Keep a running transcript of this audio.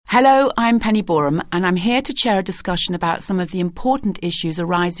Hello, I'm Penny Boreham, and I'm here to chair a discussion about some of the important issues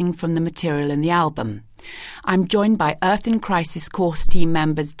arising from the material in the album. I'm joined by Earth in Crisis course team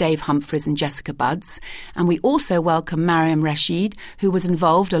members Dave Humphreys and Jessica Budds, and we also welcome Mariam Rashid, who was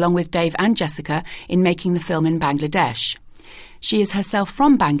involved, along with Dave and Jessica, in making the film in Bangladesh. She is herself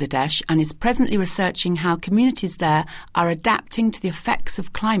from Bangladesh and is presently researching how communities there are adapting to the effects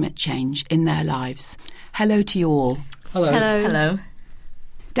of climate change in their lives. Hello to you all. Hello. Hello.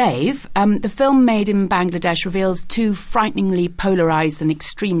 Dave, the film made in Bangladesh reveals two frighteningly polarised and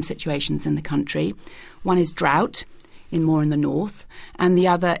extreme situations in the country. One is drought, more in the north, and the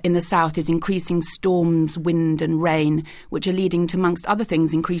other in the south is increasing storms, wind and rain, which are leading to, amongst other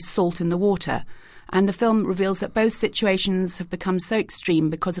things, increased salt in the water. And the film reveals that both situations have become so extreme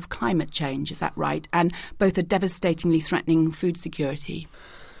because of climate change, is that right? And both are devastatingly threatening food security.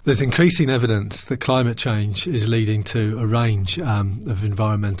 There's increasing evidence that climate change is leading to a range of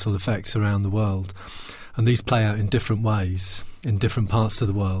environmental effects around the world, and these play out in different ways in different parts of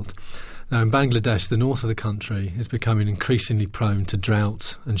the world. Now, in Bangladesh, the north of the country is becoming increasingly prone to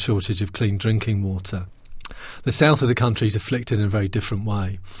drought and shortage of clean drinking water. The south of the country is afflicted in a very different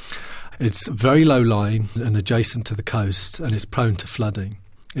way. It's very low-lying and adjacent to the coast, and it's prone to flooding.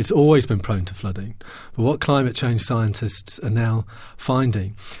 It's always been prone to flooding. But what climate change scientists are now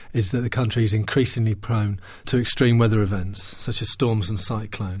finding is that the country is increasingly prone to extreme weather events, such as storms and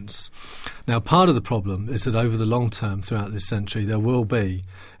cyclones. Now, part of the problem is that over the long term, throughout this century, there will be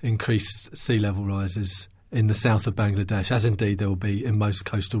increased sea level rises in the south of Bangladesh, as indeed there will be in most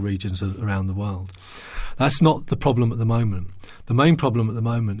coastal regions around the world. That's not the problem at the moment. The main problem at the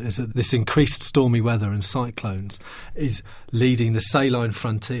moment is that this increased stormy weather and cyclones is leading the saline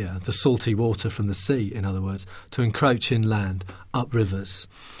frontier, the salty water from the sea, in other words, to encroach inland, up rivers.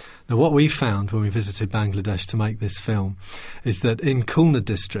 Now, what we found when we visited Bangladesh to make this film is that in Khulna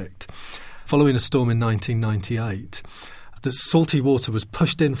district, following a storm in 1998, the salty water was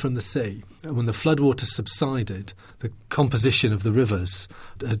pushed in from the sea, and when the floodwater subsided, the composition of the rivers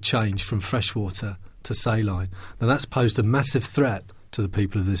had changed from freshwater to saline. Now, that's posed a massive threat to the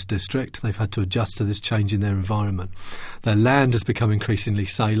people of this district. They've had to adjust to this change in their environment. Their land has become increasingly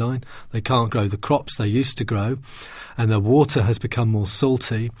saline. They can't grow the crops they used to grow, and their water has become more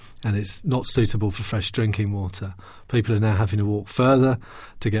salty, and it's not suitable for fresh drinking water. People are now having to walk further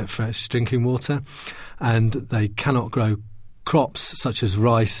to get fresh drinking water, and they cannot grow crops such as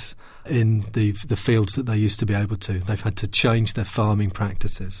rice in the fields that they used to be able to. They've had to change their farming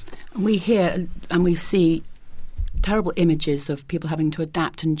practices. We hear and we see terrible images of people having to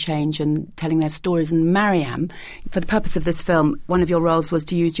adapt and change and telling their stories. And Mariam, for the purpose of this film, one of your roles was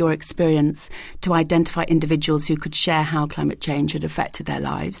to use your experience to identify individuals who could share how climate change had affected their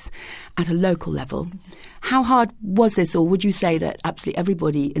lives at a local level. How hard was this, or would you say that absolutely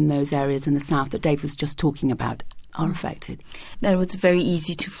everybody in those areas in the south that Dave was just talking about are affected? That was very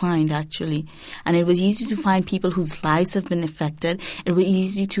easy to find, actually. And it was easy to find people whose lives have been affected. It was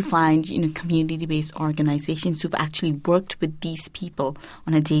easy to find, community-based organizations who've actually worked with these people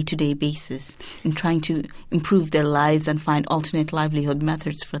on a day-to-day basis in trying to improve their lives and find alternate livelihood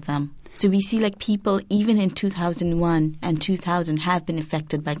methods for them. So we see people even in 2001 and 2000 have been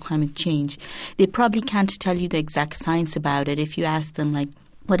affected by climate change. They probably can't tell you the exact science about it. If you ask them,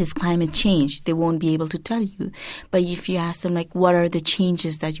 what is climate change? They won't be able to tell you. But if you ask them, what are the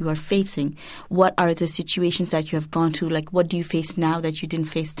changes that you are facing? What are the situations that you have gone through? What do you face now that you didn't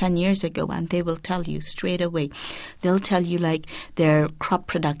face 10 years ago? And they will tell you straight away. They'll tell you, their crop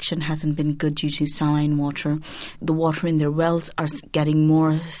production hasn't been good due to saline water. The water in their wells are getting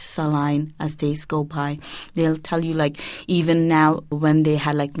more saline as days go by. They'll tell you, even now, when they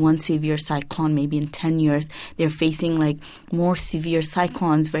had, one severe cyclone, maybe in 10 years, they're facing, more severe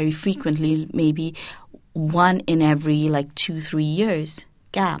cyclones very frequently, maybe one in every 2-3 years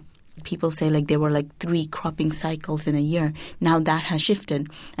gap. People say there were 3 cropping cycles in a year. Now that has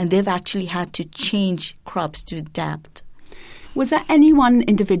shifted, and they've actually had to change crops to adapt. Was there any one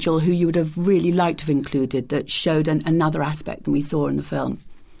individual who you would have really liked to have included that showed another aspect than we saw in the film?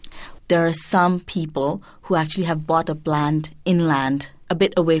 There are some people who actually have bought up land inland, a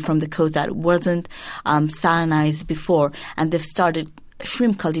bit away from the coast that wasn't salinized before, and they've started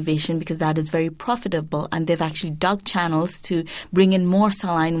shrimp cultivation because that is very profitable, and they've actually dug channels to bring in more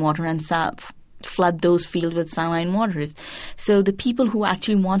saline water and flood those fields with saline waters. So the people who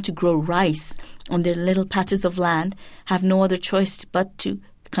actually want to grow rice on their little patches of land have no other choice but to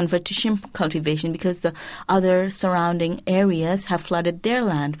convert to shrimp cultivation because the other surrounding areas have flooded their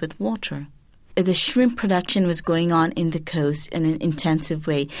land with water. The shrimp production was going on in the coast in an intensive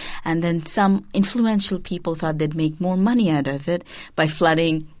way, and then some influential people thought they'd make more money out of it by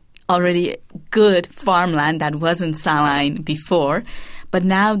flooding already good farmland that wasn't saline before. But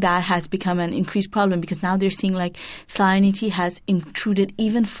now that has become an increased problem because now they're seeing like salinity has intruded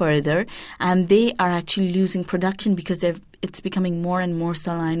even further, and they are actually losing production because it's becoming more and more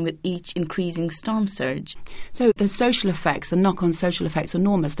saline with each increasing storm surge. So the social effects, the knock-on social effects are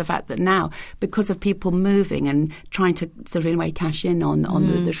enormous. The fact that now, because of people moving and trying to sort of in a way cash in on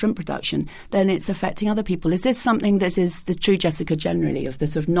the shrimp production, then it's affecting other people. Is this something that is true, Jessica, generally, of the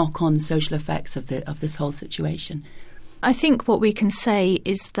sort of knock-on social effects of this whole situation? I think what we can say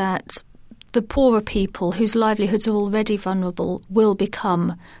is that the poorer people whose livelihoods are already vulnerable will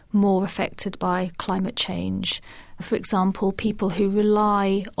become more affected by climate change. For example, people who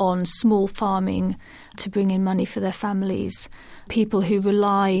rely on small farming to bring in money for their families, people who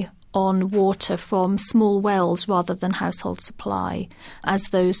rely on water from small wells rather than household supply. As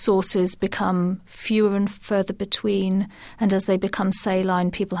those sources become fewer and further between, and as they become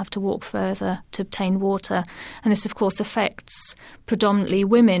saline, people have to walk further to obtain water. And this, of course, affects predominantly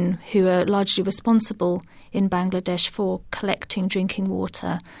women who are largely responsible in Bangladesh for collecting drinking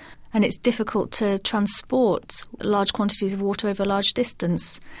water. And it's difficult to transport large quantities of water over a large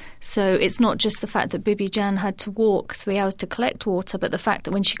distance. So it's not just the fact that Bibi Jan had to walk 3 hours to collect water, but the fact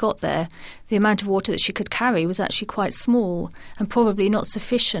that when she got there, the amount of water that she could carry was actually quite small and probably not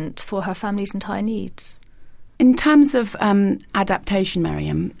sufficient for her family's entire needs. In terms of adaptation,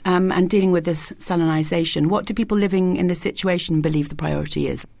 Miriam, and dealing with this salinisation, what do people living in this situation believe the priority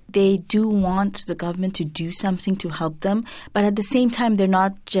is? They do want the government to do something to help them, but at the same time, they're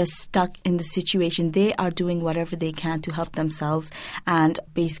not just stuck in the situation. They are doing whatever they can to help themselves. And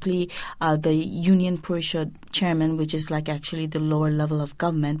basically, the Union Parishad chairman, which is like actually the lower level of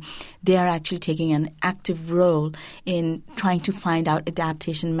government, they are actually taking an active role in trying to find out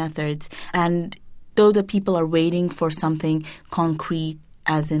adaptation methods. And though the people are waiting for something concrete,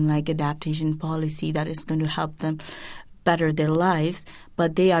 as in like adaptation policy that is going to help them better their lives,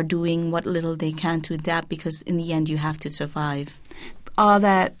 but they are doing what little they can to adapt because in the end you have to survive. Are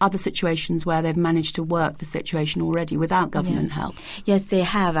there other situations where they've managed to work the situation already without government help? Yes, they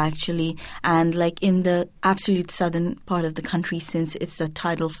have actually. And like in the absolute southern part of the country, since it's a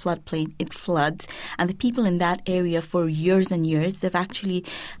tidal floodplain, it floods. And the people in that area for years and years, they've actually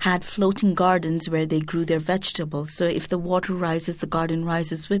had floating gardens where they grew their vegetables. So if the water rises, the garden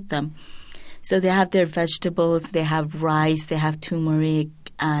rises with them. So they have their vegetables, they have rice, they have turmeric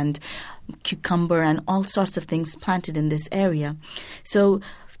and cucumber and all sorts of things planted in this area. So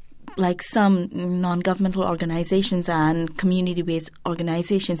like some non-governmental organizations and community-based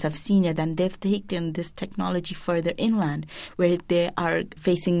organizations have seen it, and they've taken this technology further inland where they are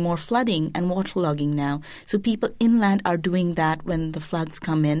facing more flooding and waterlogging now. So people inland are doing that when the floods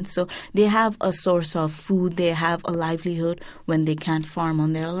come in. So they have a source of food, they have a livelihood when they can't farm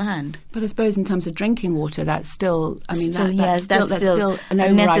on their land. But I suppose in terms of drinking water, that's still, that's still an a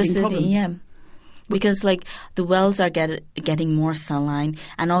overriding necessity, problem. Yeah. Because like the wells are getting more saline,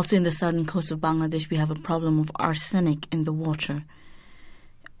 and also in the southern coast of Bangladesh we have a problem of arsenic in the water,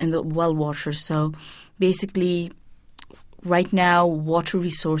 in the well water. So basically right now water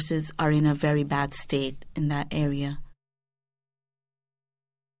resources are in a very bad state in that area.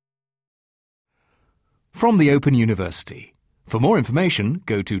 From the Open University. For more information,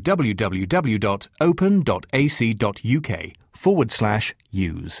 go to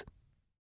www.open.ac.uk/use.